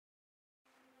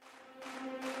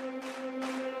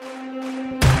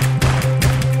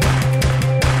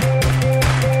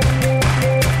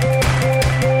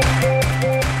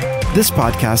This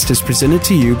podcast is presented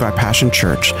to you by Passion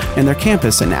Church and their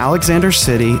campus in Alexander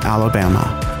City,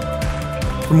 Alabama.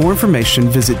 For more information,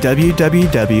 visit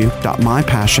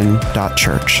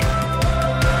www.mypassion.church.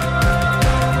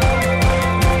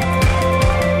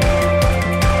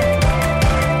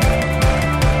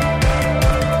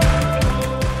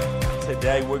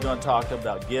 Today we're going to talk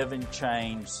about giving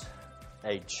change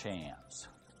a chance.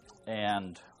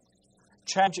 And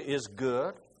change is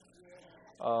good.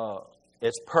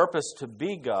 It's purpose to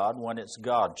be God when it's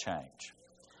God change.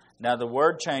 Now the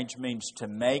word change means to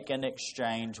make and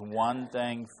exchange one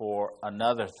thing for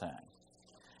another thing.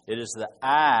 It is the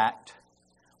act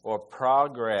or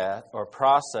progress or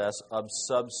process of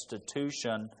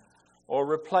substitution or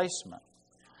replacement.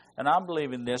 And I'm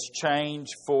believing this change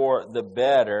for the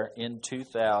better in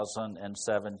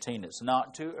 2017. It's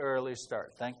not too early to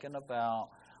start thinking about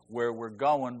where we're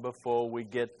going before we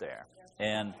get there.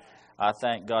 And I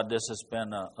thank God this has been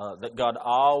that God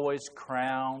always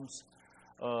crowns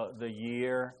the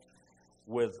year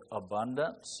with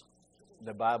abundance.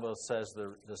 The Bible says,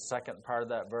 the second part of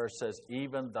that verse says,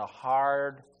 even the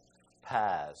hard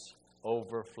paths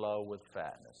overflow with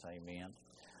fatness. Amen.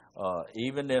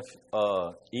 Even if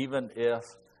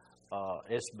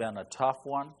it's been a tough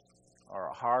one or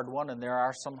a hard one, and there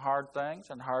are some hard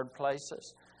things and hard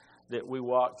places that we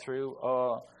walk through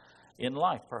in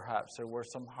life. Perhaps there were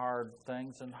some hard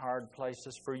things and hard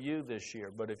places for you this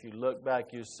year. But if you look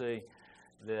back, you see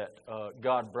that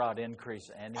God brought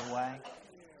increase anyway.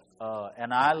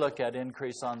 And I look at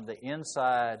increase on the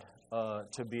inside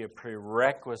to be a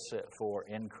prerequisite for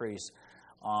increase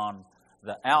on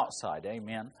the outside.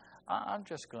 Amen. I'm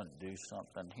just going to do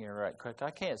something here right quick. I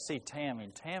can't see Tammy.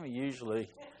 Tammy usually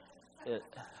it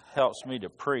helps me to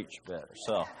preach better.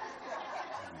 So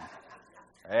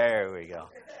there we go.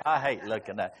 I hate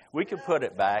looking at it. We can put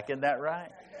it back, isn't that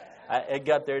right? It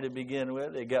got there to begin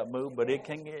with. It got moved, but it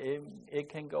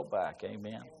can go back.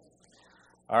 Amen.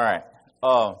 All right.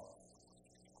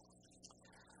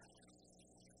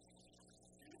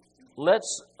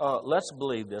 Let's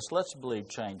believe this. Let's believe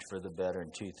change for the better in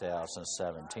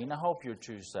 2017. I hope you'll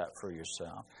choose that for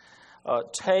yourself.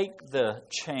 Take the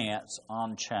chance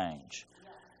on change,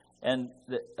 and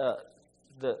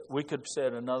we could say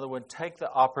it another way. Take the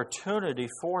opportunity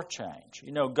for change.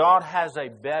 You know, God has a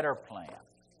better plan,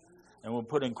 and we'll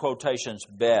put in quotations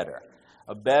better.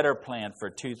 A better plan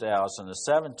for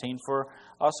 2017 for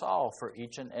us all, for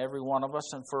each and every one of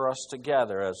us, and for us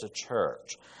together as a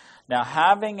church. Now,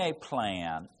 having a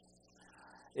plan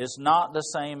is not the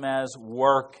same as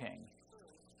working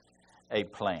a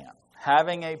plan.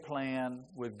 Having a plan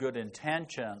with good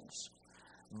intentions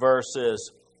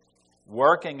versus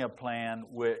working a plan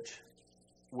which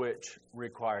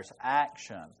requires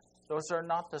action. Those are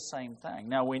not the same thing.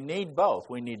 Now, we need both.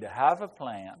 We need to have a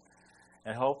plan,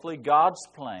 and hopefully God's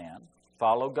plan,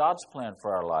 follow God's plan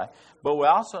for our life. But we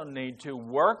also need to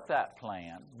work that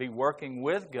plan, be working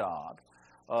with God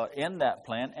in that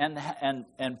plan,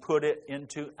 and put it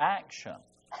into action.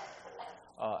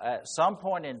 At some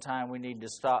point in time, we need to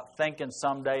stop thinking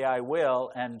someday I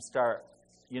will and start,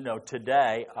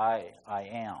 today I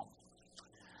am.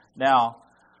 Now,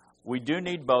 we do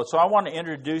need both. So I want to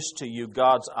introduce to you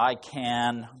God's I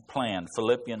can plan.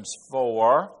 Philippians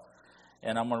 4,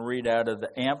 and I'm going to read out of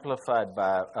the Amplified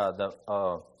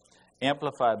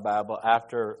Bible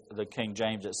after the King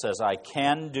James. It says, I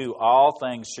can do all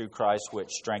things through Christ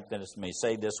which strengtheneth me.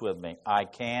 Say this with me. I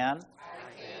can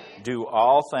do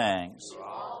all things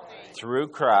through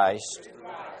Christ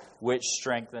which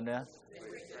strengtheneth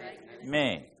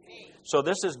me. So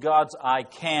this is God's I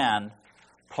can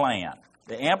plan.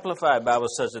 The Amplified Bible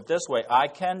says it this way. I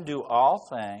can do all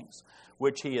things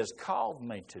which He has called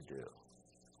me to do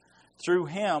through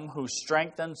Him who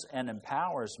strengthens and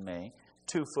empowers me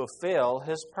to fulfill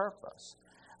His purpose.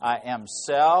 I am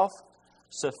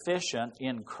self-sufficient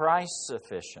in Christ's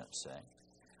sufficiency.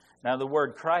 Now the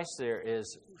word Christ there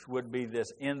would be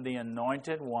this, in the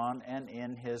anointed one and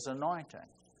in His anointing.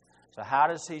 So how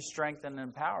does He strengthen and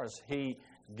empower us? He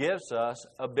gives us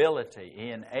ability. He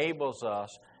enables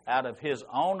us out of His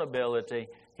own ability.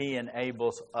 He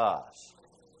enables us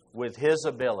with His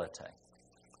ability.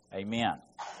 Amen.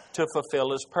 To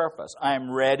fulfill His purpose. I am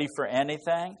ready for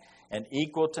anything and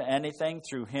equal to anything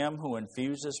through Him who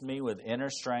infuses me with inner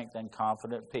strength and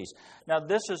confident peace. Now,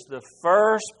 this is the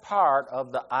first part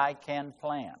of the I can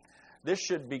plan. This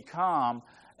should become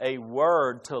a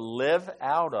word to live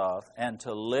out of and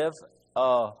to live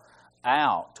out,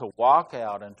 to walk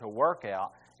out and to work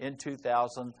out in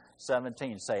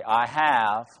 2017. Say, I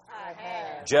have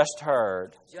just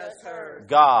heard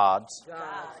God's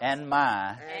and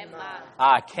my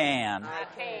I can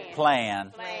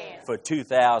plan for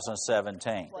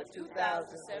 2017.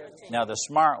 Now, the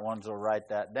smart ones will write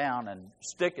that down and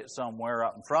stick it somewhere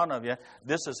up in front of you.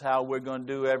 This is how we're going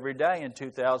to do every day in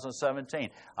 2017.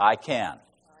 I can.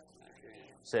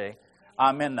 See,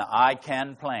 I'm in the I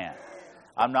can plan.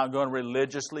 I'm not going to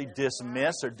religiously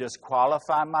dismiss or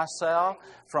disqualify myself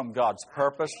from God's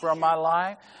purpose for my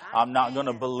life. I'm not going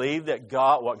to believe that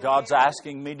what God's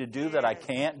asking me to do that I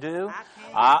can't do.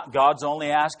 God's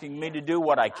only asking me to do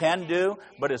what I can do,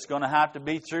 but it's going to have to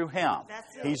be through Him.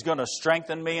 He's going to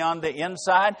strengthen me on the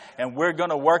inside, and we're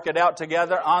going to work it out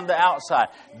together on the outside.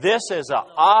 This is an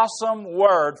awesome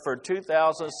word for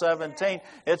 2017.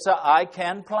 It's an I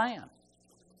can plan.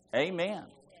 Amen.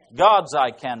 God's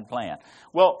I can plan.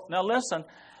 Well, now listen,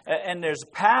 and there's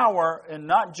power, and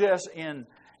not just in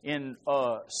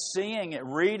seeing it,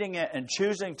 reading it, and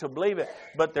choosing to believe it,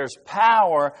 but there's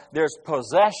power, there's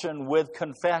possession with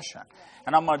confession.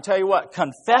 And I'm going to tell you what,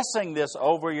 confessing this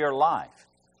over your life.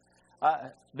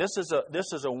 This is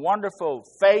a wonderful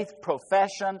faith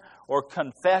profession or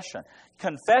confession.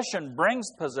 Confession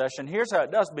brings possession. Here's how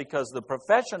it does, because the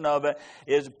profession of it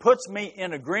puts me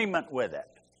in agreement with it.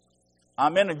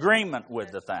 I'm in agreement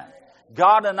with the thing.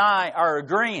 God and I are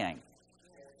agreeing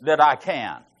that I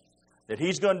can. That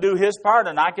He's going to do His part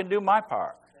and I can do my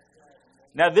part.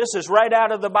 Now, this is right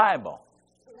out of the Bible.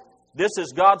 This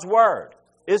is God's Word.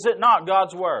 Is it not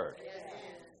God's Word?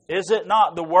 Is it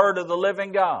not the Word of the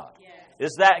living God?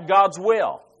 Is that God's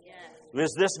will?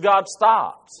 Is this God's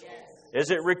thoughts? Is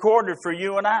it recorded for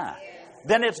you and I?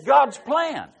 Then it's God's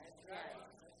plan.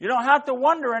 You don't have to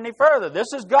wonder any further.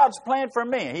 This is God's plan for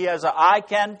me. He has an I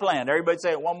can plan. Everybody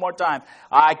say it one more time.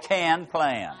 I can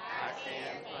plan.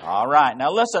 All right.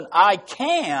 Now listen, I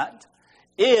can't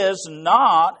is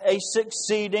not a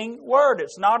succeeding word.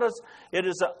 It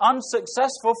is an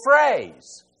unsuccessful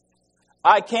phrase.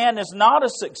 I can is not a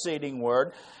succeeding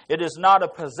word. It is not a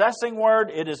possessing word.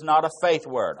 It is not a faith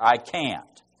word. I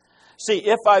can't. See,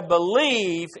 if I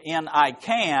believe in I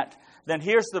can't, then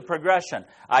here's the progression.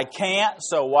 I can't,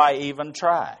 so why even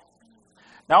try?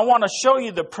 Now I want to show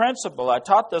you the principle. I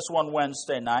taught this one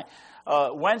Wednesday night.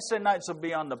 Wednesday nights will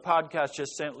be on the podcast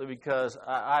just simply because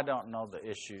I don't know the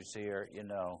issues here.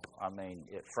 I mean,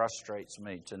 it frustrates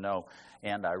me to know,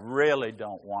 and I really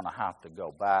don't want to have to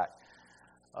go back,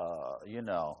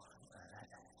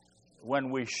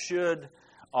 when we should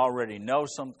already know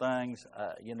some things,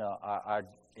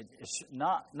 it's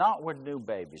not with new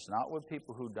babies, not with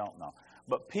people who don't know,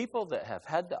 but people that have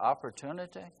had the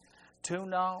opportunity to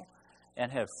know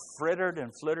and have frittered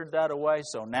and flittered that away.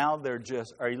 So now they're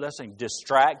just, are you listening,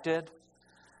 distracted?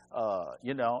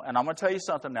 And I'm going to tell you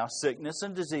something now. Sickness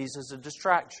and disease is a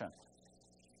distraction.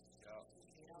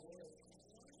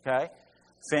 Okay?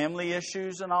 Family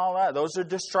issues and all that, those are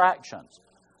distractions.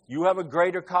 You have a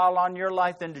greater call on your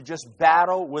life than to just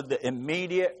battle with the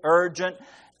immediate, urgent,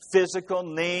 physical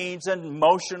needs and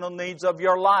emotional needs of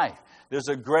your life. There's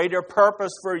a greater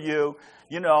purpose for you.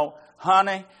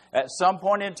 Honey, at some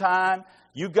point in time,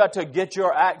 you got to get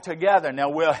your act together. Now,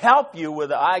 we'll help you with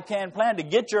the I can plan to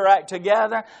get your act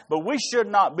together, but we should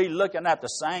not be looking at the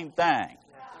same thing.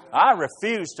 I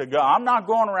refuse to go. I'm not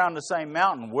going around the same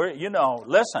mountain.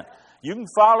 Listen. You can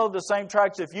follow the same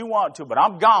tracks if you want to, but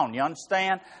I'm gone, you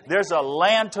understand? There's a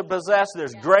land to possess.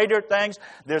 There's greater things.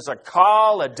 There's a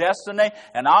call, a destiny,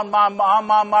 and I'm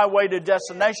on my way to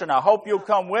destination. I hope you'll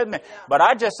come with me, but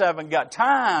I just haven't got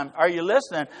time, are you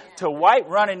listening, to wipe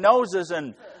runny noses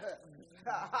and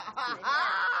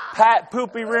pat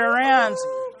poopy rear ends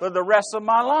for the rest of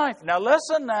my life. Now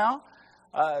listen now,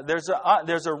 there's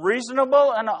a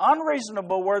reasonable and an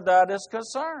unreasonable where that is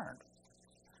concerned.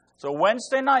 So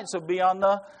Wednesday nights will be on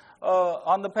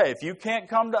the pay. If you can't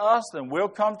come to us, then we'll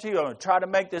come to you and try to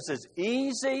make this as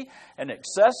easy and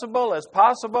accessible as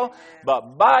possible.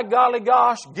 But by golly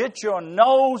gosh, get your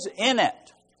nose in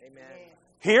it. Amen.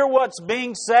 Hear what's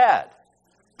being said.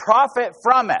 Profit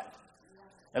from it.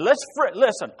 And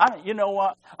listen, you know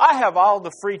what? I have all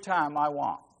the free time I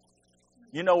want.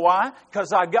 You know why?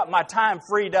 Because I've got my time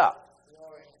freed up.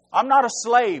 I'm not a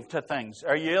slave to things.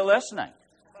 Are you listening?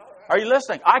 Are you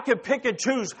listening? I can pick and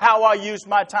choose how I use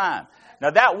my time.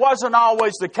 Now, that wasn't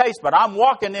always the case, but I'm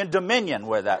walking in dominion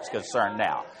where that's concerned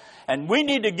now. And we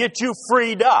need to get you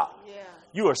freed up.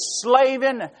 You are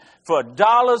slaving for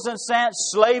dollars and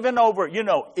cents, slaving over,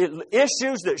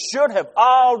 issues that should have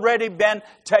already been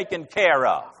taken care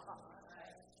of.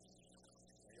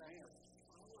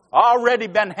 Already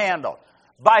been handled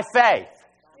by faith.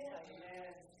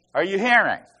 Are you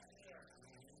hearing?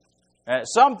 At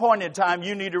some point in time,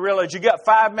 you need to realize you got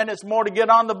 5 minutes more to get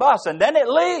on the bus, and then it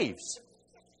leaves.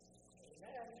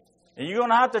 And you're going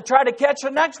to have to try to catch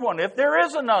the next one if there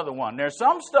is another one. There's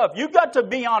some stuff you got to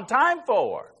be on time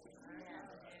for.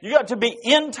 You got to be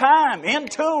in time, in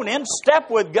tune, in step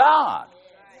with God.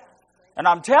 And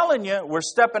I'm telling you, we're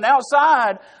stepping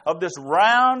outside of this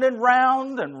round and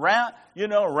round and round,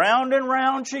 round and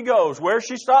round she goes. Where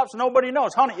she stops, nobody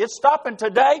knows. Honey, it's stopping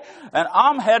today, and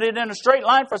I'm headed in a straight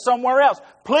line for somewhere else.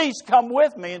 Please come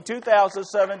with me in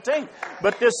 2017.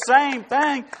 But this same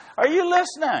thing, are you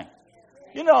listening?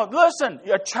 Listen,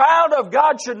 a child of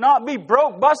God should not be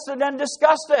broke, busted, and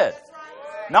disgusted.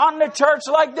 Not in a church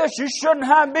like this. You shouldn't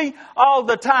have to be all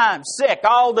the time sick,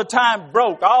 all the time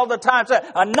broke, all the time sad.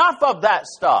 Enough of that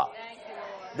stuff.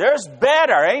 There's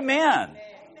better, amen,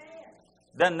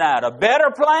 than that. A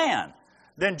better plan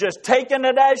than just taking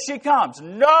it as she comes.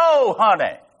 No,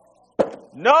 honey.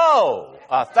 No.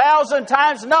 1,000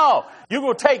 times no. You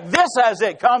will take this as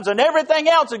it comes, and everything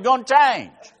else is going to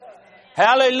change.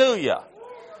 Hallelujah.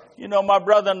 My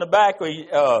brother in the back, we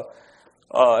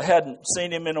hadn't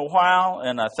seen him in a while,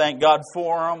 and I thank God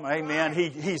for him. Amen.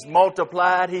 He's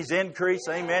multiplied. He's increased.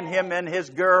 Amen. Him and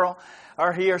his girl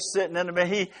are here sitting in the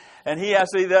middle. He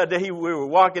asked me the other day, we were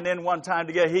walking in one time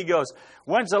together. He goes,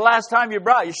 "When's the last time you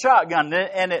brought your shotgun?"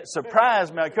 And it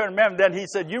surprised me. I couldn't remember. Then he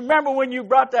said, "You remember when you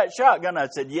brought that shotgun?" I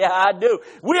said, "Yeah, I do.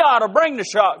 We ought to bring the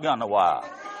shotgun a while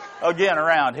again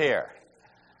around here."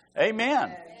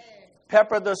 Amen.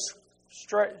 Pepper the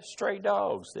stray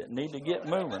dogs that need to get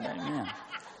moving. Amen.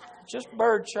 Just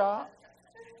bird shot.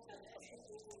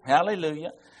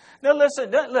 Hallelujah. Now listen.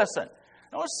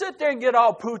 Don't sit there and get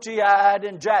all poochy-eyed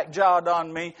and jack-jawed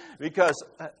on me because,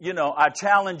 I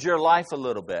challenge your life a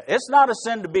little bit. It's not a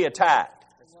sin to be attacked.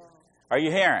 Are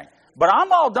you hearing? But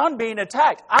I'm all done being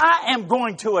attacked. I am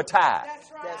going to attack.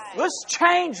 Right. Let's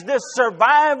change this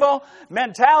survival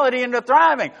mentality into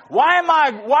thriving. Why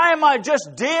am I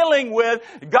just dealing with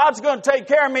God's going to take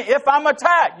care of me if I'm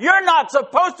attacked? You're not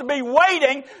supposed to be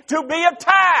waiting to be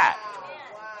attacked.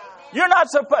 You're not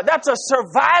supposed. That's a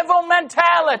survival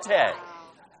mentality.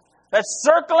 That's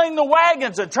circling the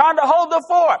wagons and trying to hold the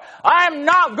fort. I'm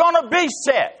not going to be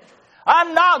sick.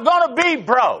 I'm not going to be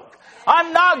broke.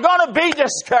 I'm not going to be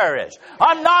discouraged.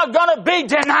 I'm not going to be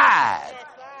denied.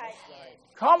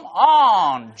 Come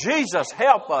on, Jesus,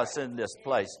 help us in this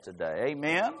place today.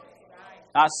 Amen.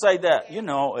 I say that,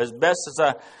 as best as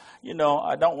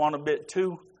I don't want to be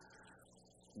too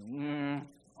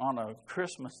on a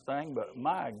Christmas thing, but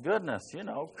my goodness,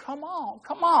 come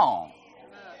on.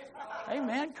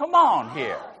 Amen. Come on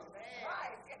here.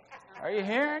 Are you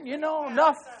hearing?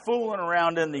 Enough fooling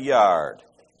around in the yard.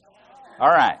 All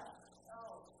right.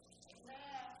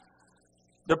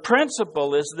 The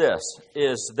principle is this,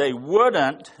 is they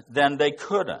wouldn't, then they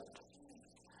couldn't.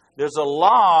 There's a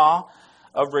law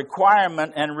of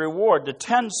requirement and reward. The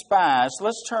 10 spies,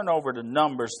 let's turn over to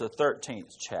Numbers, the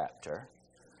 13th chapter.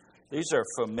 These are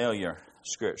familiar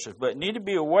scriptures, but need to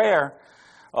be aware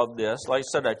of this. Like I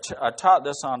said, I taught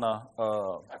this on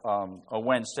a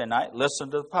Wednesday night. Listen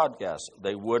to the podcast.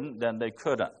 They wouldn't, then they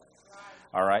couldn't.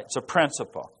 All right, it's a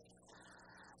principle.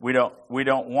 We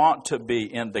don't want to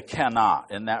be in the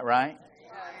cannot. Isn't that right?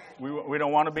 We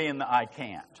don't want to be in the I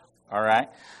can't. All right?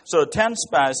 So 10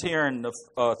 spies here in the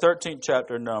 13th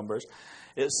chapter of Numbers,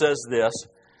 it says this.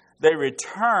 They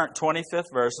returned,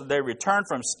 25th verse, they returned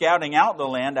from scouting out the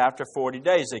land after 40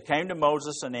 days. They came to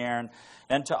Moses and Aaron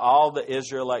and to all the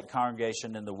Israelite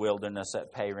congregation in the wilderness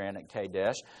at Paran at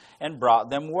Kadesh and brought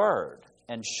them word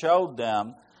and showed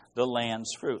them the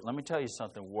land's fruit. Let me tell you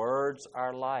something. Words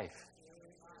are life.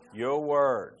 Your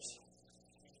words,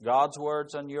 God's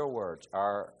words and your words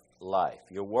are life.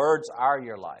 Your words are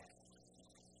your life.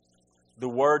 The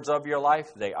words of your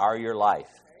life, they are your life.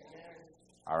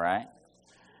 All right?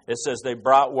 It says they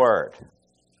brought word.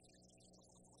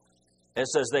 It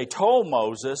says they told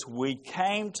Moses, "We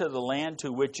came to the land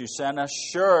to which you sent us.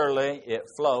 Surely it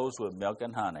flows with milk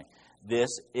and honey.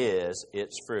 This is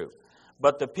its fruit."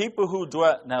 But the people who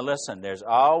dwell... Now listen, there's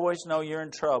always know you're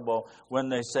in trouble when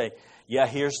they say, "Yeah,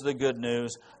 here's the good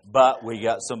news, but we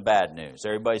got some bad news."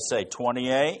 Everybody say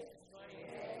 28.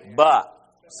 But,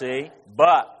 see,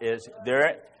 but is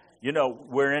there,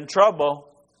 we're in trouble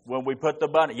when we put the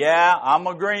button. Yeah, I'm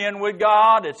agreeing with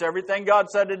God. It's everything God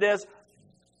said it is.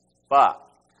 But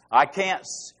I can't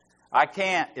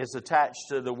is attached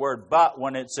to the word but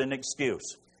when it's an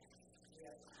excuse.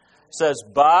 It says,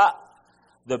 "But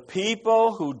the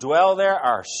people who dwell there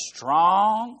are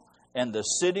strong, and the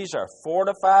cities are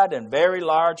fortified and very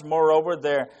large. Moreover,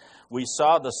 there We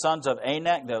saw the sons of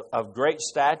Anak of great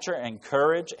stature and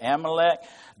courage. Amalek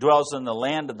dwells in the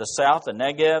land of the south, the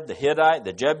Negev, the Hittite,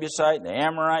 the Jebusite, the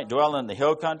Amorite dwell in the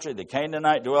hill country. The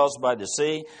Canaanite dwells by the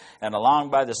sea and along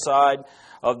by the side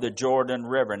of the Jordan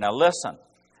River. Now listen.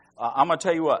 I'm going to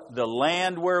tell you what, the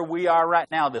land where we are right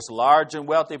now, this large and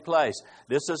wealthy place,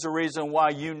 this is the reason why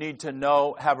you need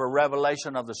to have a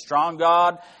revelation of the strong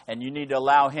God, and you need to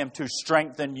allow Him to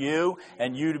strengthen you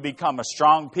and you to become a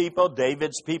strong people.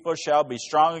 David's people shall be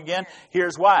strong again.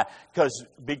 Here's why.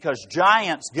 Because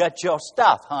giants get your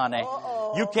stuff, honey.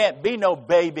 You can't be no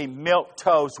baby,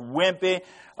 milquetoast, wimpy,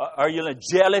 or you're a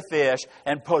jellyfish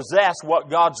and possess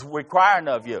what God's requiring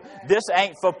of you. This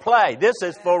ain't for play. This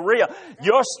is for real.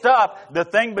 Your stuff, the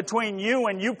thing between you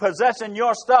and you possessing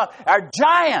your stuff, are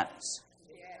giants.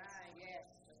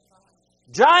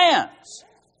 Giants.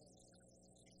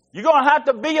 You're going to have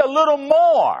to be a little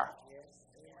more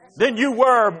than you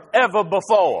were ever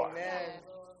before.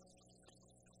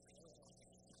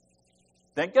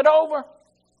 Think it over.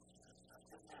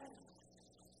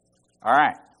 All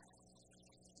right.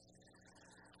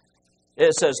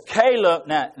 It says Caleb,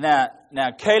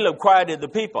 now Caleb quieted the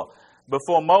people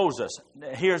before Moses.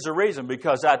 Here's the reason,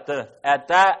 because at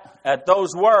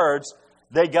those words,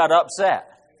 they got upset.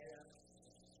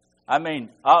 I mean,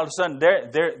 all of a sudden,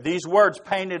 these words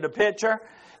painted a picture,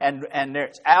 and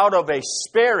it's out of a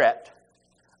spirit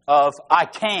of I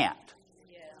can't.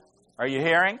 Are you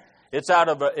hearing? It's out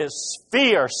of it's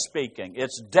fear speaking.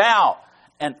 It's doubt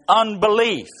and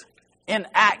unbelief in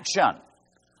action.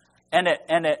 And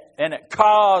it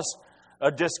caused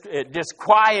it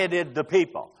disquieted the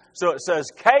people. So it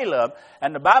says Caleb,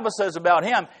 and the Bible says about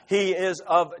him,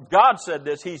 God said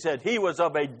this, He said he was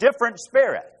of a different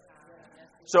spirit.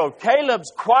 So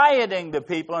Caleb's quieting the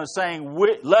people and saying,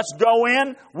 let's go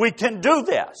in, we can do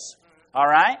this. All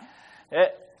right?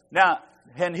 Now,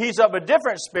 and he's of a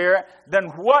different spirit, then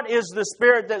what is the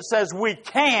spirit that says we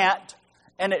can't,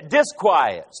 and it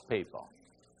disquiets people?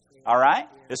 All right?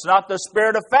 It's not the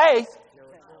spirit of faith.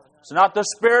 It's not the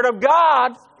Spirit of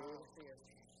God.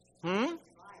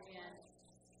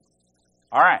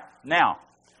 All right. Now,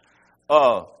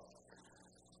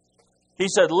 he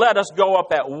said, let us go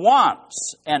up at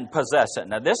once and possess it.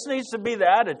 Now, this needs to be the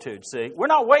attitude, see. We're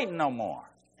not waiting no more.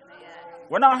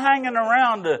 We're not hanging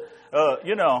around to,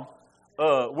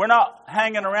 we're not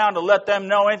hanging around to let them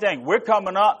know anything. We're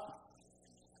coming up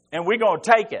and we're going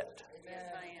to take it.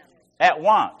 At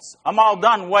once. I'm all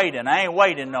done waiting. I ain't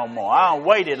waiting no more. I done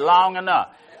waited long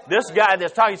enough. This guy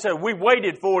that's talking said, we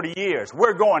waited 40 years.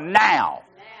 We're going now.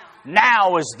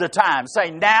 Now is the time.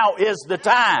 Say, now is the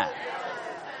time.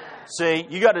 See,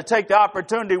 you got to take the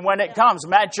opportunity when it comes.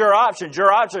 Match your options.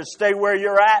 Your options is stay where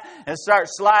you're at and start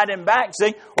sliding back,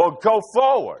 see, or go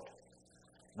forward.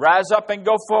 Rise up and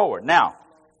go forward. Now,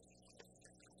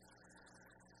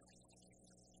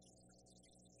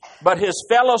 but his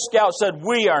fellow scouts said,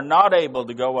 we are not able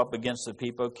to go up against the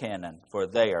people of Canaan, for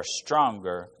they are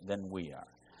stronger than we are.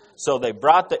 So they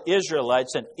brought the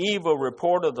Israelites an evil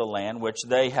report of the land which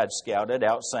they had scouted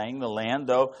out, saying, the land,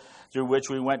 though, through which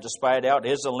we went to spy it out,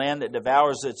 is a land that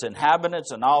devours its inhabitants,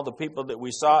 and all the people that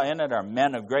we saw in it are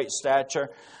men of great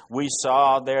stature. We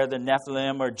saw there the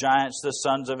Nephilim, or giants, the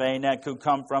sons of Anak, who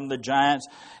come from the giants,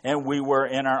 and we were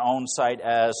in our own sight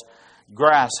as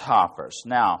grasshoppers.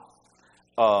 Now,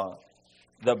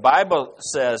 the Bible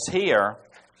says here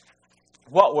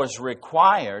what was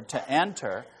required to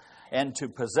enter and to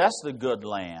possess the good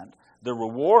land. The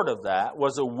reward of that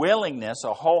was a willingness,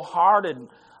 a wholehearted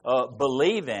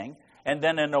believing, and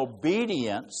then an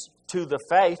obedience to the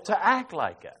faith to act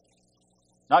like it.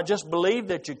 Not just believe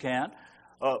that you can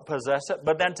possess it,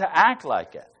 but then to act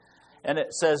like it. And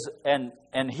it says, and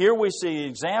here we see the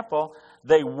example,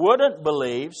 they wouldn't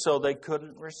believe, so they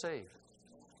couldn't receive.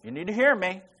 You need to hear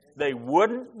me. They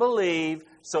wouldn't believe,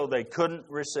 so they couldn't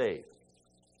receive.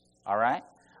 All right?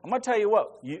 I'm going to tell you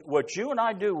what you and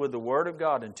I do with the Word of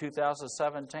God in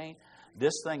 2017,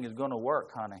 this thing is going to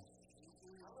work, honey.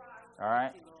 All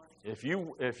right? If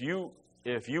you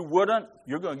wouldn't,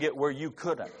 you're going to get where you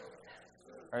couldn't.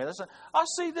 All right, listen. I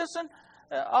see this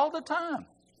all the time.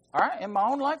 All right? In my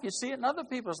own life, you see it in other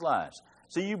people's lives.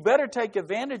 So you better take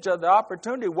advantage of the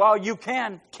opportunity while you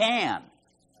can.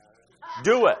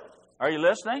 Do it. Are you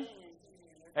listening?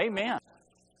 Amen.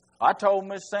 I told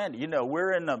Miss Sandy,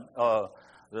 we're in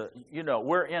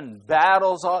we're in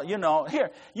battles.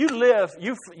 Here you live.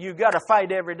 You got to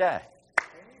fight every day.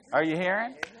 Are you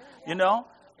hearing?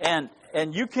 And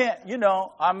you can't.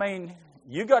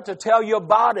 You got to tell your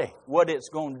body what it's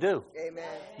going to do. Amen.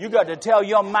 You got to tell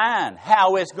your mind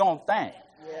how it's going to think.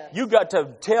 Yeah. You got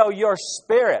to tell your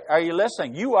spirit. Are you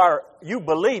listening? You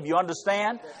believe, you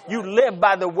understand? You live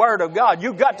by the Word of God.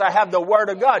 You got to have the Word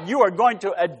of God. You are going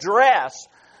to address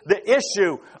the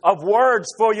issue of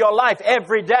words for your life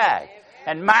every day.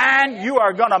 And mind, you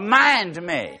are going to mind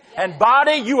me. And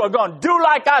body, you are going to do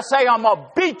like I say. I'm going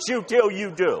to beat you till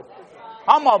you do.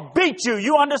 I'm going to beat you.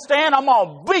 You understand? I'm going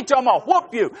to beat you. I'm going to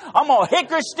whoop you. I'm going to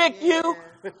hickory stick you.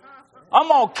 I'm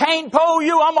going to cane pole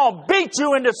you. I'm going to beat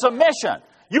you into submission.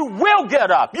 You will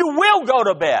get up. You will go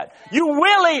to bed. You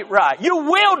will eat right. You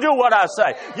will do what I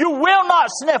say. You will not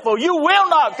sniffle. You will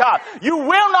not cough. You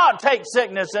will not take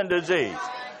sickness and disease.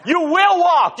 You will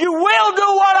walk. You will do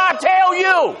what I tell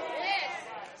you.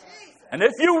 And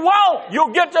if you won't,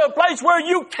 you'll get to a place where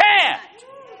you can't.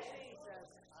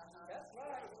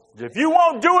 If you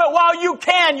won't do it while you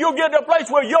can, you'll get to a place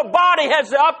where your body has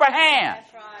the upper hand.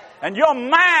 And your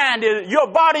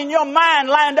body and your mind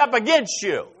lined up against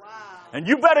you. And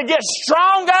you better get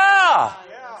stronger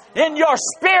in your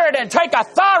spirit and take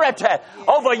authority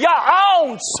over your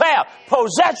own self.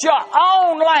 Possess your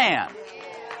own land.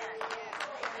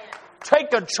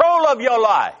 Take control of your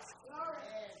life.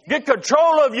 Get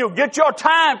control of you. Get your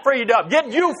time freed up.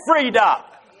 Get you freed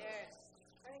up.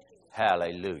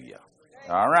 Hallelujah.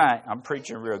 All right. I'm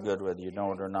preaching real good whether you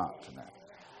know it or not tonight.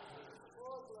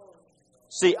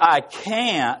 See, I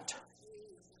can't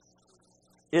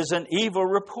is an evil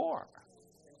report.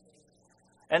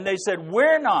 And they said,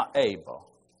 we're not able.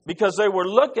 Because they were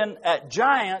looking at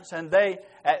giants and the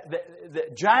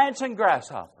giants and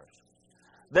grasshoppers.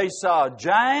 They saw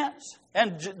giants,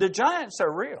 and the giants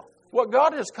are real. What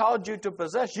God has called you to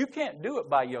possess, you can't do it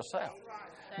by yourself.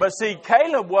 But see,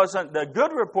 Caleb wasn't, the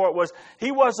good report was,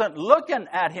 he wasn't looking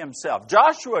at himself.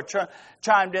 Joshua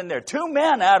chimed in there. 2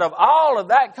 men out of all of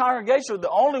that congregation were the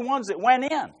only ones that went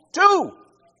in. 2!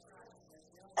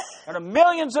 Out of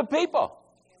millions of people.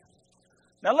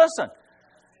 Now listen,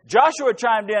 Joshua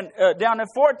chimed in down in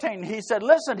 14. He said,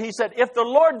 if the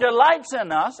Lord delights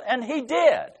in us, and He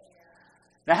did.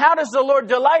 Now how does the Lord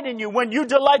delight in you? When you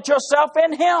delight yourself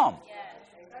in Him.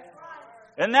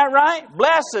 Isn't that right?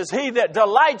 Blessed is he that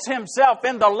delights himself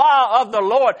in the law of the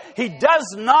Lord. He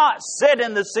does not sit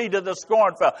in the seat of the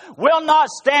scornful. Will not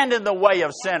stand in the way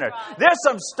of sinners. There's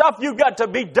some stuff you got to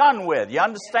be done with. You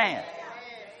understand?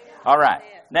 All right.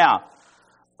 Now,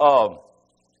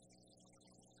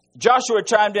 Joshua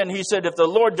chimed in. He said, if the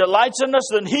Lord delights in us,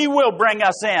 then He will bring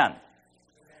us in.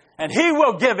 And He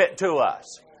will give it to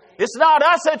us. It's not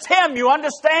us, it's Him. You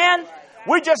understand?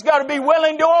 We just got to be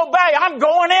willing to obey. I'm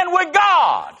going in with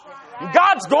God.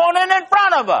 God's going in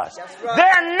front of us.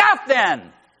 They're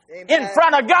nothing in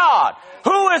front of God.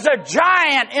 Who is a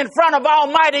giant in front of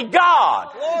Almighty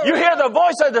God? You hear the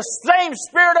voice of the same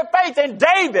spirit of faith in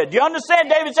David. You understand?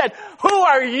 David said, who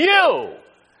are you,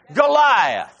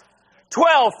 Goliath?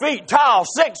 12 feet tall,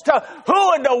 6 tall.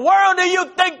 Who in the world do you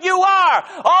think you are?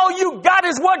 All you got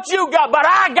is what you got, but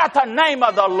I got the name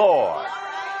of the Lord.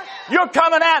 You're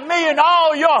coming at me in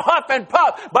all your huff and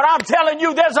puff, but I'm telling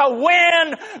you, there's a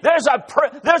wind, there's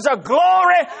a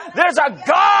glory, there's a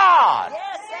God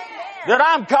that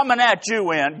I'm coming at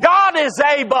you in. God is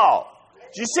able.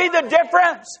 Do you see the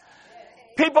difference?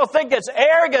 People think it's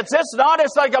arrogance. It's not.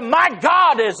 It's like, my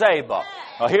God is able.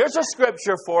 Well, here's a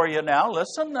scripture for you now.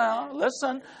 Listen now.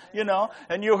 Listen. You know,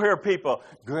 and you'll hear people,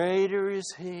 greater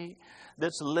is He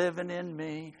that's living in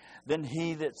me than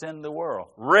he that's in the world.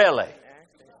 Really?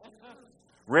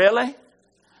 Really?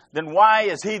 Then why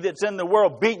is he that's in the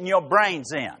world beating your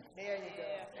brains in?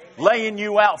 Laying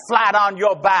you out flat on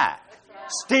your back.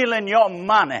 Stealing your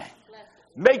money.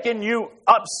 Making you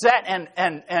upset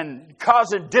and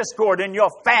causing discord in your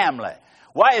family.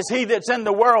 Why is he that's in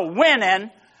the world winning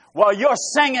while you're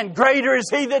singing, greater is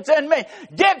He that's in me?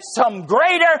 Get some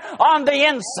greater on the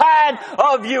inside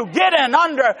of you. Get in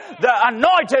under the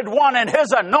anointed one and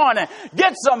His anointing.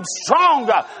 Get some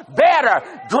stronger, better,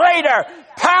 greater,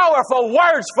 powerful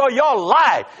words for your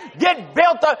life. Get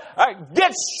built up,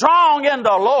 get strong in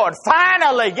the Lord.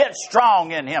 Finally get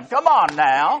strong in Him. Come on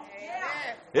now.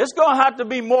 It's going to have to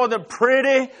be more than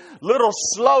pretty little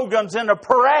slogans in a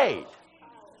parade.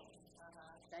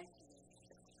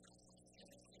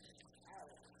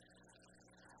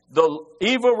 The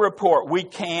evil report, we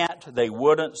can't, they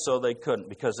wouldn't, so they couldn't,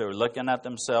 because they were looking at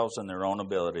themselves and their own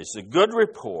abilities. The good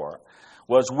report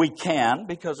was we can,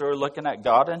 because they were looking at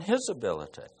God and His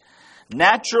ability.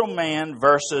 Natural man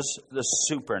versus the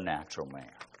supernatural man.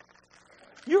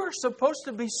 You are supposed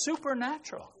to be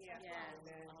supernatural.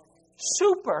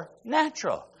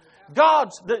 Supernatural.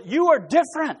 You are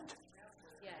different.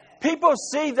 People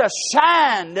see the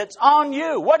shine that's on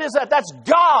you. What is that? That's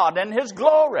God and His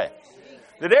glory.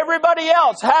 that everybody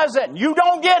else has it and you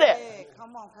don't get it. Hey,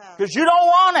 come on, Pastor. Because you don't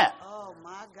want it. Oh,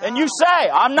 my God. And you say,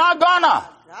 I'm not gonna.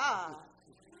 God.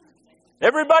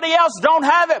 Everybody else don't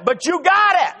have it, but you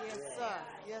got it. Yes, sir.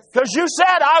 Yes, sir. Because you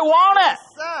said, I want it.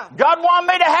 Sir. God wanted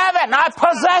me to have it, and I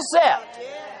possess it.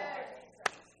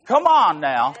 Yeah. Come on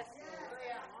now.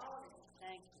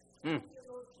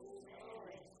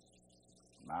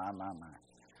 My.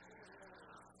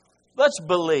 Let's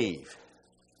believe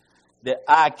that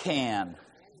I can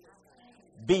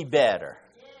be better,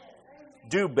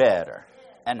 do better,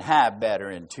 and have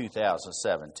better in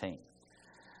 2017.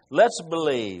 Let's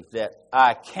believe that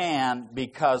I can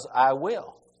because I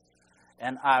will.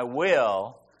 And I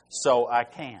will so I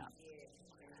can.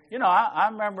 You know, I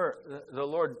remember the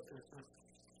Lord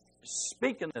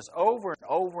speaking this over and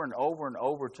over and over and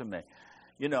over to me.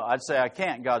 You know, I'd say I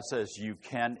can't. God says, you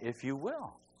can if you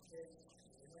will.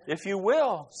 If you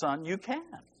will, son, you can.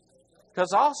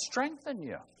 Because I'll strengthen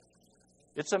you.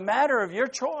 It's a matter of your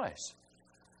choice.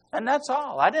 And that's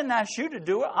all. I didn't ask you to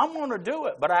do it. I'm going to do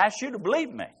it. But I asked you to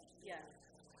believe me.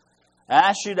 I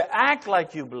asked you to act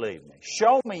like you believe me.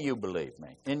 Show me you believe me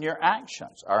in your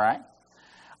actions. All right?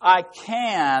 I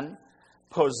can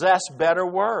possess better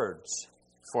words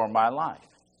for my life.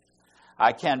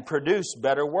 I can produce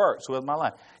better works with my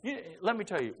life. Let me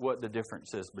tell you what the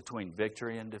difference is between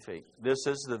victory and defeat. This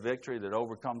is the victory that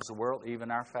overcomes the world, even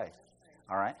our faith.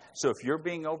 All right? So if you're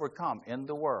being overcome in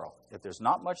the world, if there's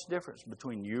not much difference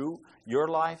between you, your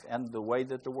life, and the way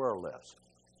that the world lives,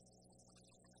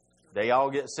 they all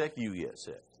get sick, you get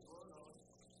sick.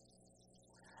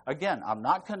 Again, I'm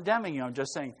not condemning you. I'm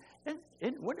just saying,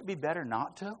 wouldn't it be better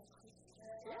not to?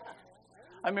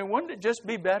 I mean, wouldn't it just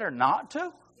be better not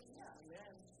to?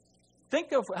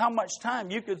 Think of how much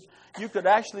time you could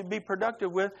actually be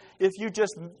productive with if you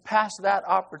just pass that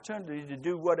opportunity to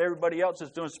do what everybody else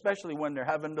is doing, especially when they're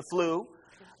having the flu.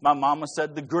 My mama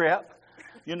said the grip.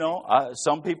 You know,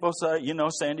 some people say, you know,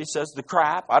 Sandy says the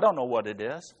crap. I don't know what it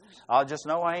is. I'll just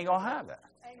know I ain't going to have it.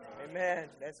 Amen.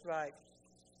 That's right.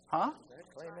 Huh? They're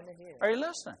claiming it here. Are you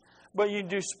listening? But you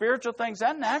do spiritual things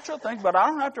and natural things, but I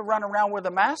don't have to run around with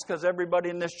a mask because everybody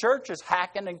in this church is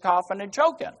hacking and coughing and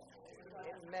choking.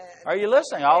 Amen. Are you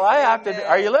listening?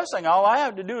 Are you listening? All I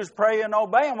have to do is pray and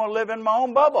obey. I'm going to live in my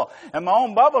own bubble. And my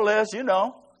own bubble is, you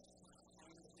know,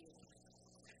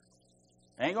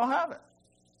 ain't going to have it.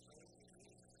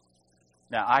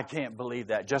 Now, I can't believe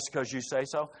that just because you say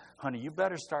so. Honey, you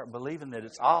better start believing that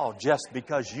it's all just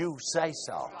because you say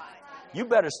so. You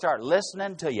better start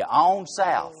listening to your own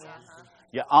self,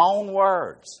 your own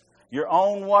words, your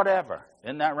own whatever.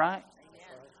 Isn't that right?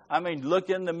 I mean, look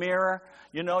in the mirror.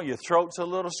 You know, your throat's a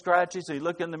little scratchy, so you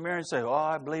look in the mirror and say, oh,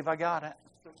 I believe I got it.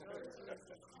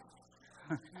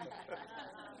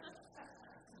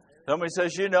 Somebody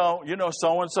says, you know,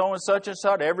 so-and-so and such and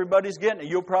such, everybody's getting it.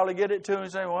 You'll probably get it too.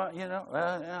 And say, well, you know,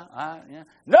 yeah.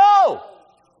 No!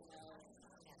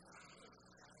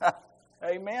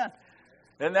 Amen.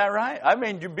 Isn't that right? I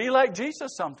mean, you be like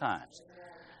Jesus sometimes.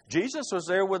 Jesus was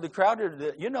there with the crowd,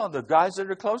 you know, the guys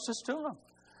that are closest to him.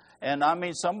 And I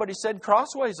mean, somebody said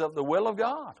crossways of the will of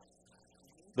God.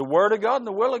 The Word of God and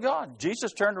the will of God.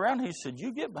 Jesus turned around and he said,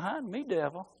 you get behind me,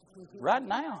 devil, right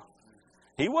now.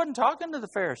 He wasn't talking to the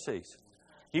Pharisees.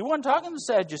 He wasn't talking to the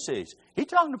Sadducees. He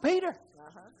talking to Peter.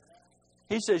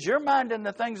 He says, you're minding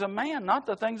the things of man, not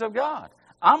the things of God.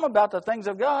 I'm about the things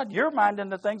of God. You're minding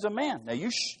the things of man.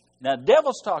 Now, the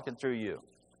devil's talking through you.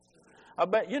 I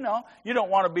bet, you know, you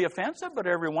don't want to be offensive, but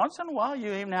every once in a while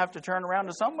you even have to turn around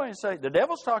to somebody and say, the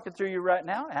devil's talking through you right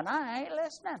now, and I ain't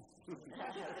listening.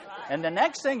 And the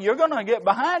next thing, you're going to get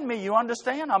behind me, you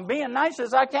understand? I'm being nice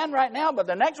as I can right now, but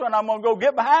the next one, I'm going to go,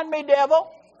 get behind me,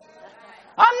 devil.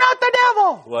 I'm not the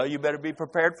devil. Well, you better be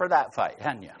prepared for that fight,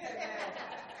 hadn't you?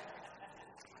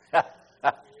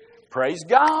 Praise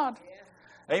God.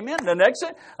 Amen. The next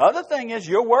other thing is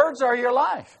your words are your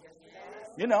life.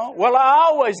 You know, well, I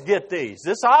always get these.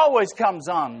 This always comes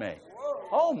on me.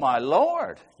 Oh, my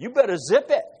Lord. You better zip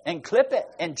it and clip it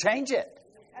and change it.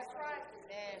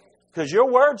 Because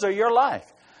your words are your life.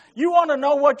 You want to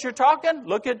know what you're talking?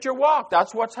 Look at your walk.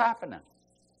 That's what's happening.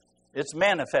 It's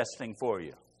manifesting for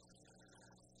you.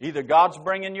 Either God's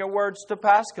bringing your words to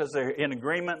pass because they're in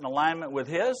agreement and alignment with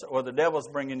His, or the devil's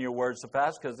bringing your words to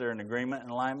pass because they're in agreement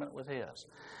and alignment with His.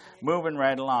 Moving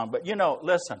right along. But, you know,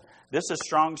 listen, this is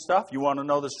strong stuff. You want to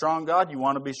know the strong God? You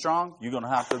want to be strong? You're going to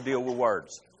have to deal with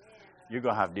words. You're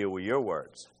going to have to deal with your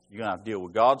words. You're going to have to deal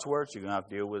with God's words. You're going to have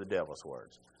to deal with the devil's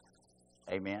words.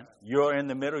 Amen. You're in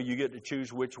the middle. You get to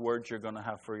choose which words you're going to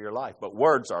have for your life. But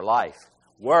words are life.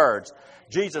 Words.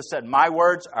 Jesus said, my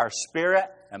words are spirit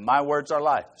and my words are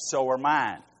life. So are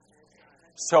mine.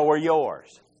 So are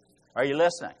yours. Are you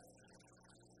listening?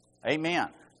 Amen.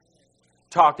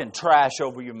 Talking trash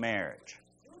over your marriage.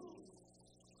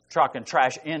 Talking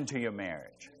trash into your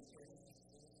marriage.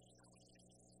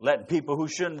 Letting people who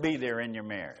shouldn't be there in your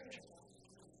marriage.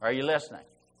 Are you listening?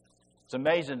 It's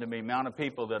amazing to me the amount of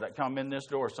people that come in this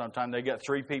door. Sometimes they got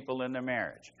 3 people in their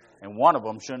marriage. And one of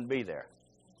them shouldn't be there.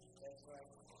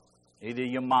 Either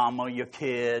your mama, your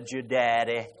kids, your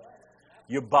daddy,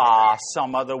 your boss,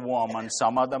 some other woman,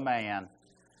 some other man.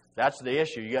 That's the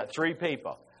issue. You got 3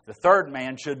 people. The third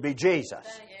man should be Jesus.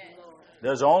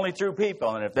 There's only 2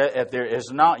 people. And if there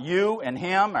is not you and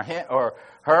him or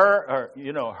her or,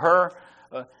 her,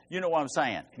 you know what I'm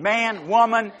saying. Man,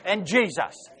 woman, and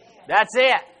Jesus. That's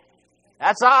it.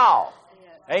 That's all.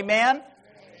 Amen?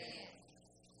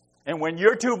 And when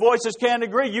your 2 voices can't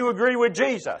agree, you agree with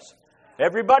Jesus.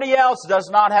 Everybody else does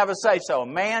not have a say-so. A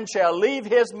man shall leave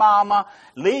his mama,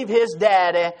 leave his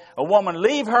daddy. A woman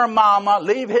leave her mama,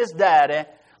 leave his daddy,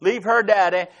 leave her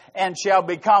daddy, and shall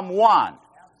become one.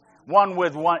 One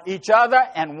with each other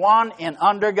and one in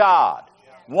under God.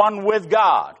 One with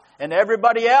God. And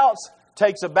everybody else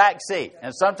takes a back seat.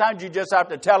 And sometimes you just have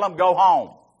to tell them, go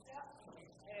home.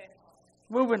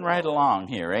 Moving right along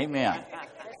here. Amen.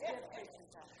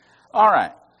 All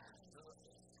right.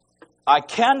 I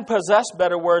can possess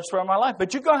better words for my life,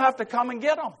 but you're going to have to come and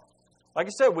get them. Like I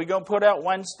said, we're going to put out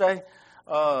Wednesday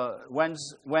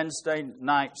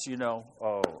nights,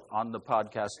 on the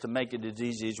podcast to make it as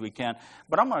easy as we can.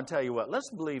 But I'm going to tell you what, let's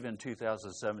believe in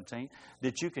 2017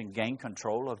 that you can gain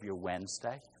control of your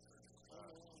Wednesday.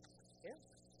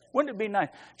 Wouldn't it be nice?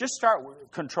 Just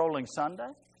start controlling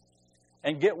Sunday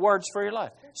and get words for your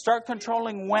life. Start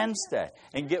controlling Wednesday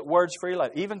and get words for your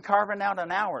life. Even carving out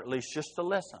an hour at least just to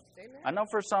listen. I know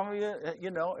for some of you,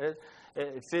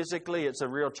 physically it's a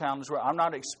real challenge. I'm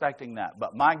not expecting that.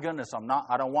 But my goodness,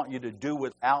 I don't want you to do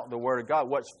without the Word of God.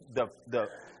 What's the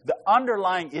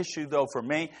underlying issue, though, for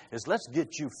me is let's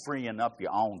get you freeing up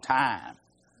your own time.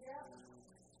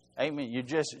 Amen. You're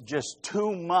just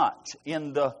too much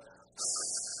in the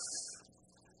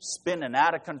spinning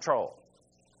out of control.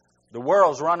 The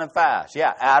world's running fast.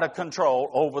 Yeah, out of control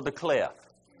over the cliff.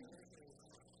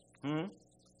 All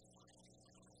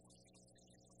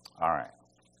right.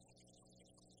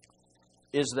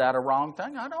 Is that a wrong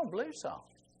thing? I don't believe so.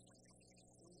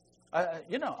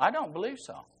 I don't believe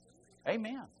so.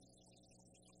 Amen.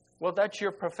 Well, that's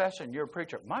your profession. You're a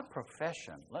preacher. My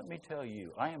profession, let me tell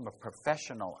you, I am a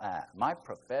professional at. My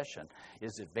profession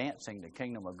is advancing the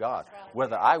kingdom of God.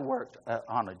 Whether I worked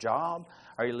on a job,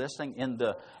 are you listening,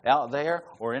 out there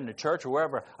or in the church or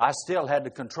wherever, I still had to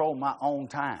control my own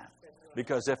time.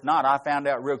 Because if not, I found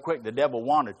out real quick the devil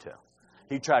wanted to.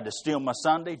 He tried to steal my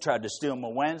Sunday, tried to steal my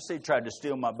Wednesday, tried to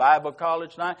steal my Bible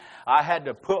college night. I had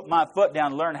to put my foot down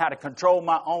and learn how to control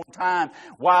my own time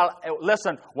while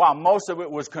most of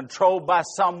it was controlled by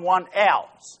someone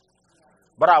else.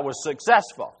 But I was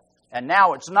successful. And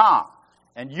now it's not.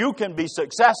 And you can be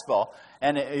successful.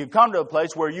 And you come to a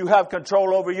place where you have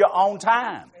control over your own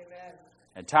time. Amen.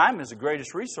 And time is the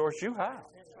greatest resource you have.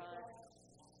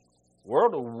 The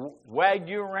world will wag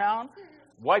you around,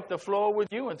 wipe the floor with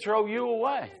you, and throw you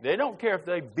away. They don't care if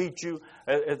they beat you,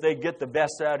 if they get the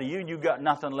best out of you and you got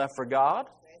nothing left for God.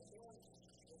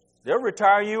 They'll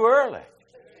retire you early.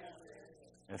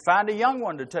 And find a young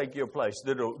one to take your place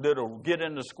that'll get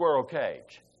in the squirrel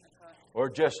cage. Or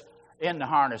just in the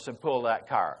harness and pull that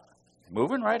cart.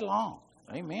 Moving right along.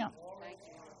 Amen.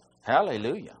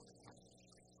 Hallelujah.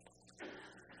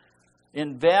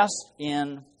 Invest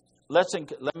in, let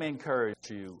me encourage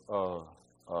you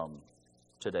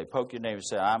today. Poke your neighbor and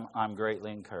say, I'm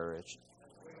greatly encouraged.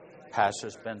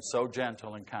 Pastor's been so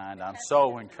gentle and kind. I'm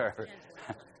so encouraged.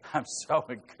 I'm so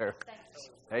encouraged.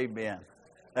 Amen.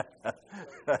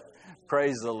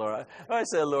 Praise the Lord. I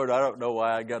said, Lord, I don't know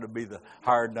why I got to be the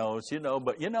hard nose,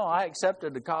 but I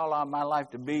accepted the call on my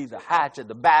life to be the hatchet,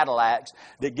 the battle axe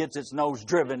that gets its nose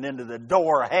driven into the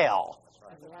door of hell.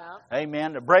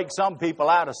 Amen. To break some people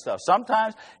out of stuff.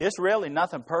 Sometimes it's really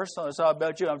nothing personal. It's all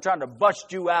about you. I'm trying to bust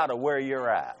you out of where you're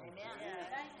at.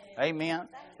 Amen.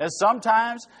 And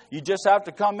sometimes you just have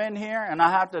to come in here and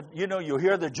I have to, you'll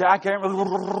hear the jackhammer.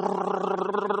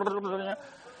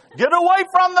 Get away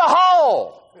from the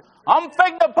hole. I'm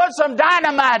fixing to put some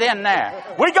dynamite in there.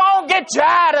 We're going to get you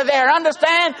out of there.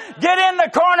 Understand? Get in the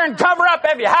corner and cover up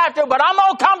if you have to, but I'm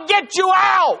going to come get you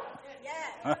out.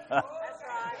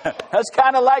 That's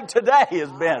kind of like today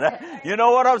has been. You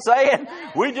know what I'm saying?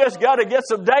 We just got to get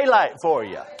some daylight for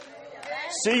you.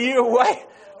 See you away.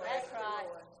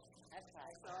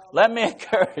 Let me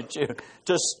encourage you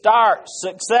to start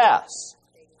success.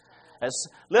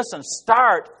 Listen,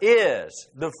 start is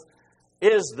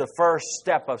the first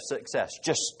step of success.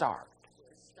 Just start.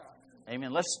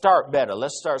 Amen. Let's start better.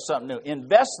 Let's start something new.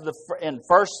 Invest in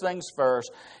first things first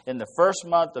in the first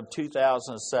month of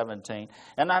 2017.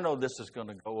 And I know this is going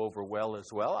to go over well as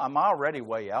well. I'm already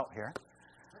way out here.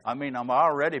 I mean, I'm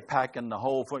already packing the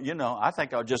whole, I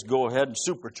think I'll just go ahead and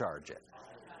supercharge it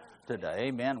today.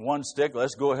 Amen. One stick,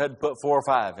 let's go ahead and put 4 or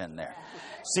 5 in there.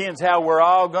 Seeing as how we're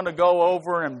all going to go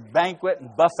over and banquet and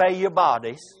buffet your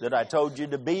bodies that I told you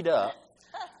to beat up.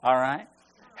 All right.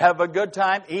 Have a good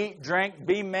time, eat, drink,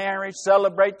 be merry,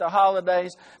 celebrate the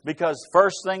holidays, because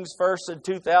first things first in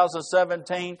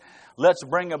 2017, let's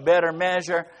bring a better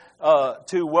measure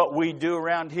to what we do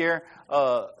around here.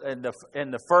 In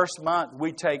the first month,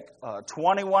 we take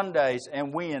 21 days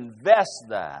and we invest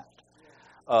that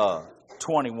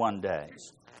 21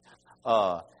 days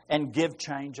and give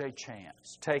change a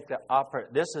chance.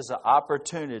 This is an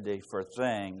opportunity for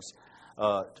things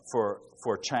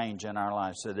for change in our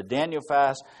lives. So the Daniel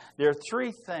fast, there are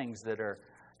 3 things that are.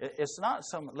 It's not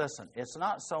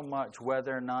so much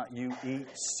whether or not you eat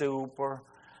soup or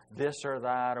this or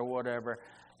that or whatever.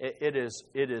 It is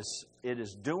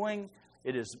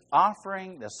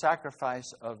offering the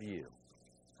sacrifice of you.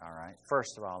 All right.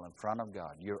 First of all, in front of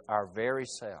God, our very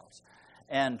selves,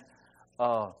 and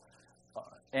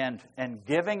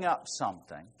giving up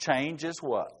something. Change is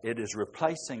what? It is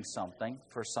replacing something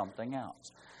for something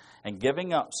else. And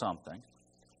giving up something.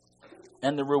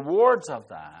 And the rewards of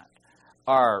that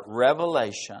are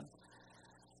revelation.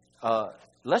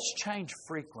 Let's change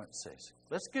frequencies.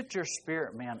 Let's get your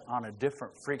spirit man on a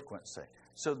different frequency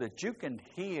so that you can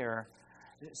hear.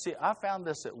 See, I found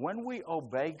this, that when we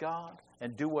obey God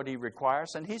and do what He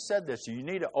requires, and He said this, you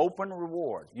need an open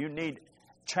reward. You need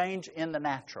change in the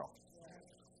natural.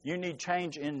 You need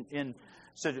change in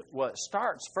so what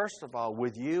starts, first of all,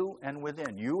 with you and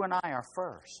within. You and I are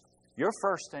first. You're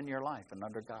first in your life and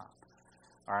under God.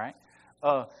 All right?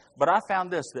 But I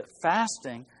found this, that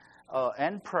fasting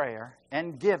and prayer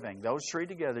and giving, those 3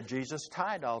 together, Jesus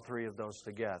tied all 3 of those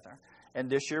together. And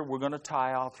this year we're going to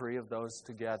tie all 3 of those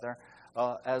together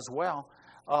as well.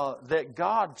 That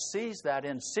God sees that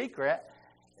in secret,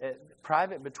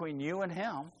 private between you and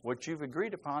Him, what you've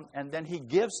agreed upon, and then He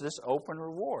gives this open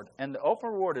reward. And the open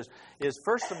reward is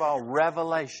first of all,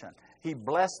 revelation. He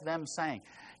blessed them saying,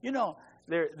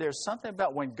 there's something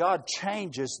about when God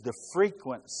changes the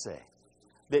frequency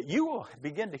that you will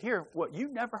begin to hear what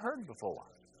you've never heard before.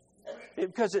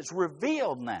 Because it's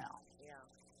revealed now. Yeah.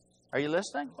 Are you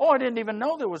listening? Oh, I didn't even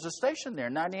know there was a station there,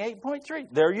 98.3.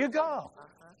 There you go.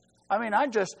 Uh-huh. I mean,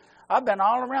 I've been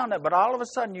all around that, but all of a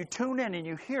sudden you tune in and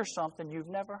you hear something you've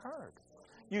never heard.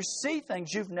 You see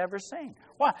things you've never seen.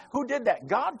 Why? Who did that?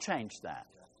 God changed that.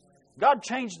 God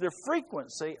changed the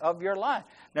frequency of your life.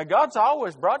 Now, God's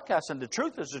always broadcasting the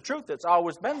truth is the truth. It's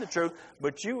always been the truth,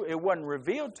 but it wasn't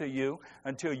revealed to you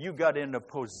until you got in a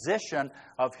position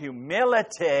of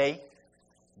humility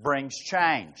brings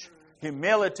change.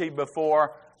 Humility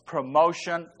before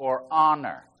promotion or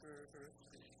honor.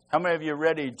 How many of you are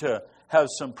ready to have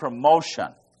some promotion?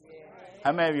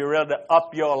 How many of you are ready to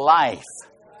up your life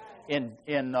in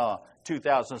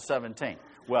 2017?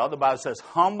 Well, the Bible says,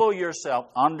 humble yourself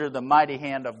under the mighty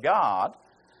hand of God.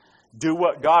 Do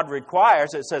what God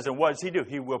requires. It says, and what does He do?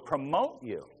 He will promote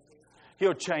you.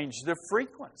 He'll change the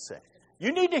frequency.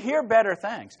 You need to hear better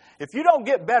things. If you don't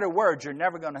get better words, you're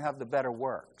never going to have the better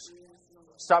works.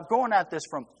 Stop going at this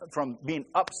from being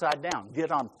upside down.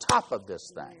 Get on top of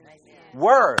this thing.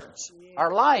 Words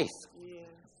are life.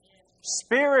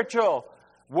 Spiritual.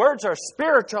 Words are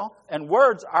spiritual and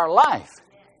words are life.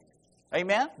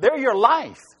 Amen? They're your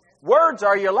life. Words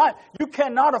are your life. You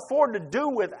cannot afford to do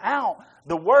without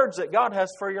the words that God has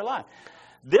for your life.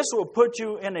 This will put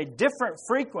you in a different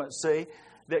frequency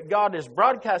that God is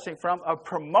broadcasting from, a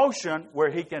promotion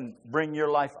where He can bring your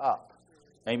life up.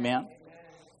 Amen?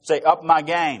 Say, up my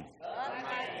game. Up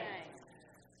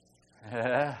my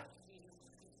game.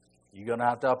 You're going to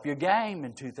have to up your game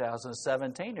in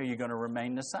 2017 or you're going to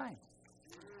remain the same.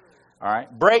 All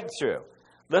right? Breakthrough.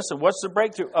 Listen, what's the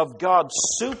breakthrough? Of God's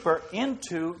super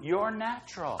into your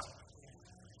natural.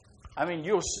 I mean,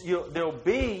 there'll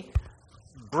be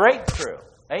breakthrough.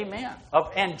 Amen.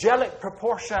 Of angelic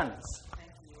proportions.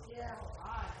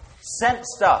 Sent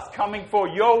stuff coming for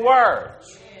your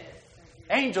words.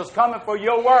 Angels coming for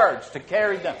your words to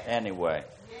carry them. Anyway.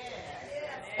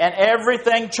 And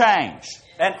everything changed.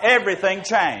 And everything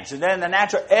changed. And then the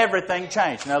natural, everything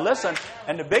changed. Now listen,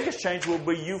 and the biggest change will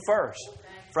be you first.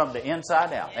 from the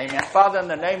inside out. Amen. Father, in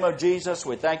the name of Jesus,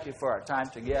 we thank you for our time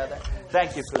together.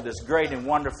 Thank you for this great and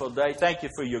wonderful day. Thank you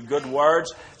for your good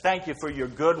words. Thank you for your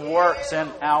good works in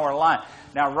our life.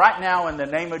 Now, right now, in the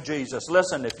name of Jesus,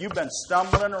 listen, if you've been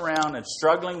stumbling around and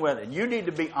struggling with it, you need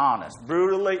to be honest,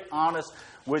 brutally honest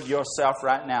with yourself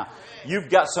right now. You've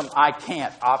got some I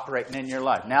can't operating in your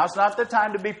life. Now's not the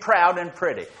time to be proud and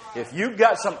pretty. If you've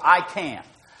got some I can't,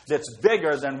 that's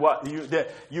bigger than what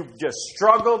you've just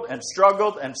struggled and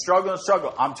struggled and struggled and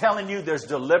struggled. I'm telling you, there's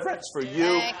deliverance for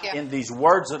you in these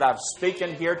words that I'm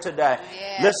speaking here today.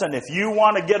 Yes. Listen, if you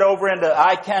want to get over into the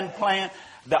I can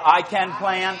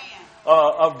plan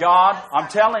of God, I'm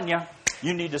telling you,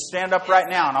 you need to stand up right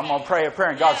now, and I'm going to pray a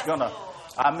prayer, and God's going to.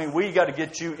 We got to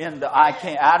get you in the I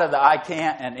can, out of the I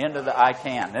can't and into the I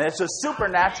can. And it's a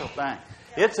supernatural thing.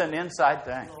 It's an inside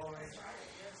thing.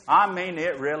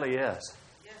 It really is.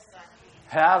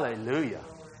 Hallelujah.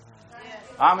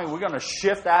 We're going to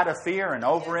shift out of fear and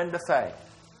over into faith.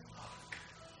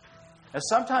 And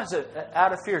sometimes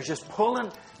out of fear is just pulling,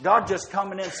 God just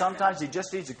coming in. Sometimes He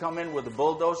just needs to come in with a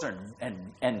bulldozer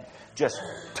and just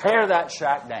tear that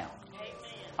shack down.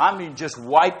 Just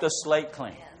wipe the slate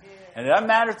clean. And it doesn't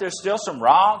matter if there's still some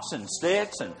rocks and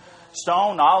sticks and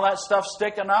stone, all that stuff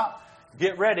sticking up.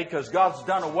 Get ready, because God's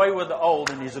done away with the old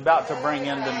and He's about to bring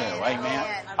in the new.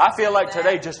 Amen. I feel like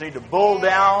today just need to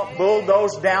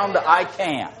bulldoze down the I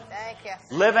can't.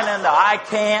 Living in the I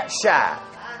can't shack.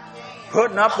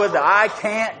 Putting up with the I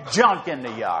can't junk in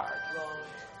the yard.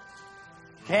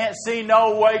 Can't see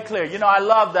no way clear. I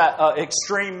love that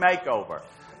Extreme Makeover.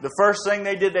 The first thing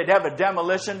they did, they'd have a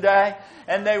demolition day,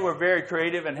 and they were very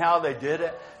creative in how they did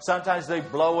it. Sometimes they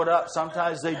blow it up,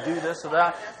 sometimes they do this or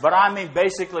that. But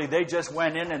basically, they just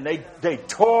went in and they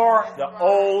tore the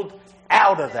old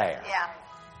out of there. Yeah.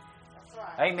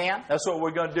 Amen? That's what we're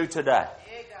going to do today.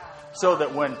 So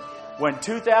that when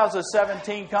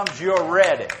 2017 comes, you're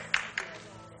ready.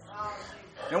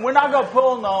 And we're not going to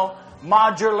pull no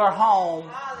modular home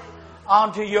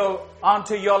onto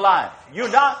your life.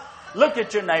 You're not. Look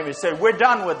at your neighbor and say, we're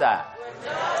done with that.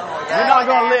 You're not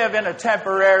going to live in a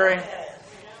temporary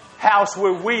house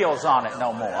with wheels on it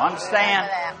no more. Understand?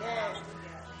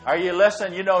 Are you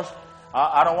listening?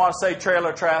 I don't want to say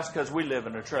trailer trash because we live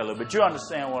in a trailer, but you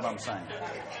understand what I'm saying.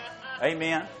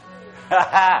 Amen.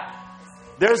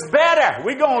 There's better.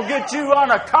 We're going to get you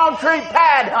on a concrete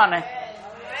pad, honey.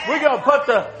 We're going to put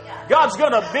God's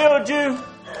going to build you.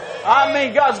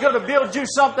 God's going to build you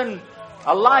something,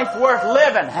 a life worth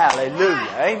living.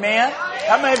 Hallelujah. Amen.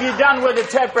 How many of you done with the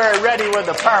temporary, ready with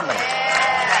the permanent?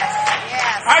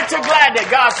 Yes. Aren't you glad that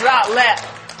God's not let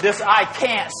this I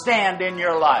can't stand in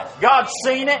your life? God's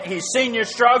seen it. He's seen your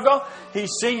struggle. He's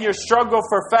seen your struggle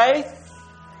for faith.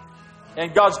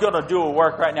 And God's going to do a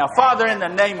work right now. Father, in the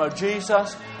name of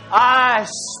Jesus, I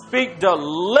speak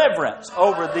deliverance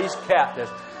over these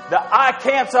captives. The I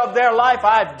can'ts of their life,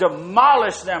 I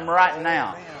demolish them right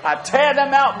now. I tear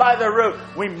them out by the root.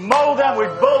 We mow them, we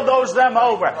bulldoze them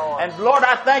over. And Lord,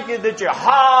 I thank you that you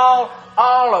haul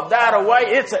all of that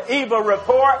away. It's an evil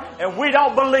report, and we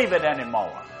don't believe it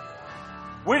anymore.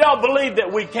 We don't believe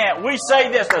that we can't. We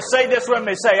say this, or say this with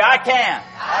me, say, I can.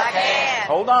 I can.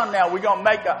 Hold on now, we're going to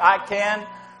make a I can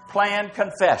plan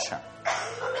confession.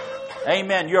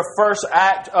 Amen. Your first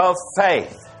act of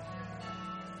faith.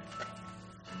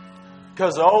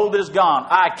 Because the old is gone.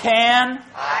 I can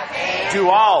do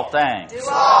all things.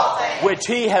 Which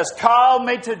He has called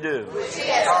me to do.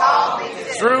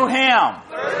 Through Him.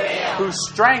 Who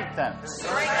strengthens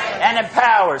and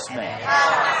empowers me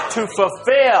to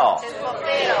fulfill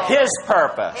His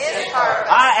purpose.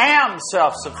 I am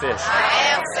self-sufficient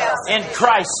in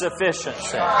Christ's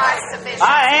sufficiency.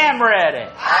 I am ready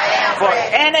for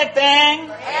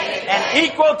anything and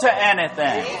equal to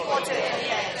anything.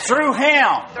 Through Him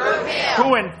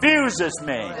who infuses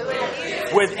me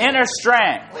with inner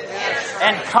strength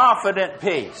and confident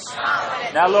peace.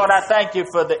 Now, Lord, I thank you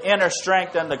for the inner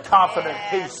strength and the confident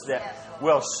peace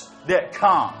that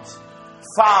comes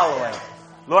following.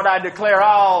 Lord, I declare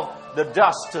all the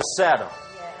dust to settle.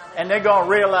 And they're going to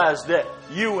realize that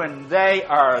you and they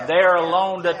are there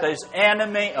alone, that this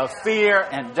enemy of fear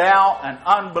and doubt and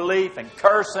unbelief and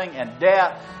cursing and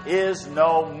death is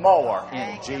no more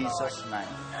in Jesus' name.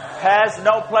 Has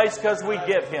no place because we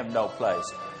give him no place.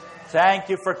 Thank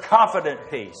you for confident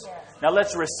peace. Now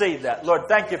let's receive that. Lord,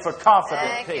 thank you for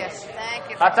confident peace.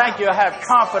 I thank you I have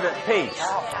confident peace.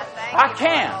 I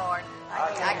can.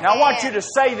 Now I want you to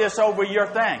say this over your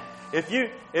thing. If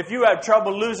you have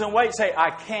trouble losing weight, say,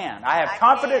 I can. I have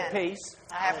confident peace.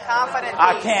 I have confident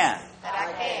I peace can. that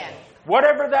I can.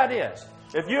 Whatever that is.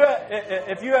 If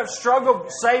you have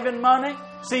struggled saving money,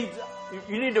 see,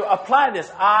 You need to apply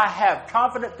this. I have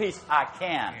confident peace. I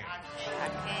can.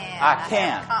 I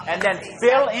can. And then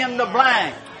fill in the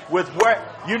blank with where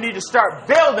you need to start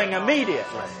building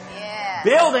immediately. Yes.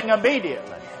 Building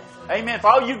immediately. Amen. If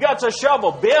all you got's a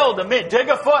shovel, build immediately. Dig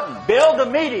a footing. Build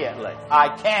immediately. I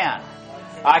can.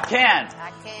 I can.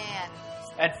 I can.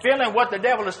 And feeling what the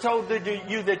devil has told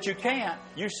you that you can't,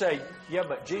 you say, yeah,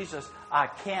 but Jesus, I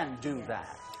can do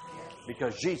that.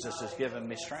 Because Jesus has given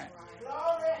me strength.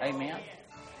 Amen.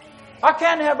 I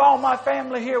can't have all my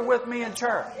family here with me in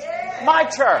church. My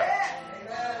church.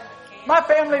 My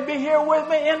family be here with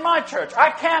me in my church.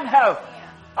 I can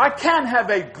have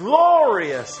a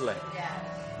gloriously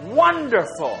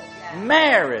wonderful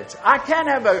marriage. I can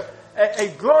have a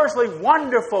gloriously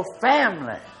wonderful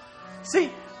family. See,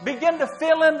 begin to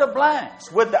fill in the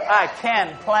blanks with the I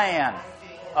can plan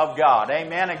of God.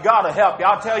 Amen. And God will help you.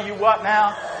 I'll tell you what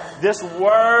now. This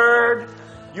word,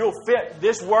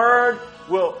 this word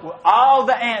will all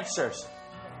the answers.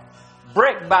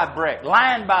 Brick by brick,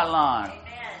 line by line,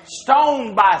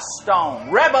 stone by stone,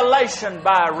 revelation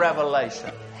by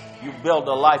revelation. You build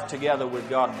a life together with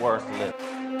God worth living.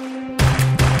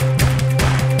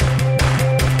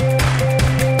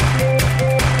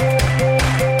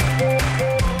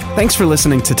 Thanks for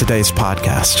listening to today's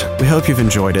podcast. We hope you've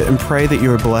enjoyed it and pray that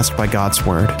you are blessed by God's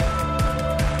Word.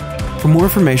 For more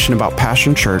information about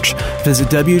Passion Church, visit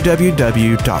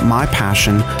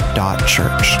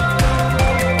www.mypassion.church.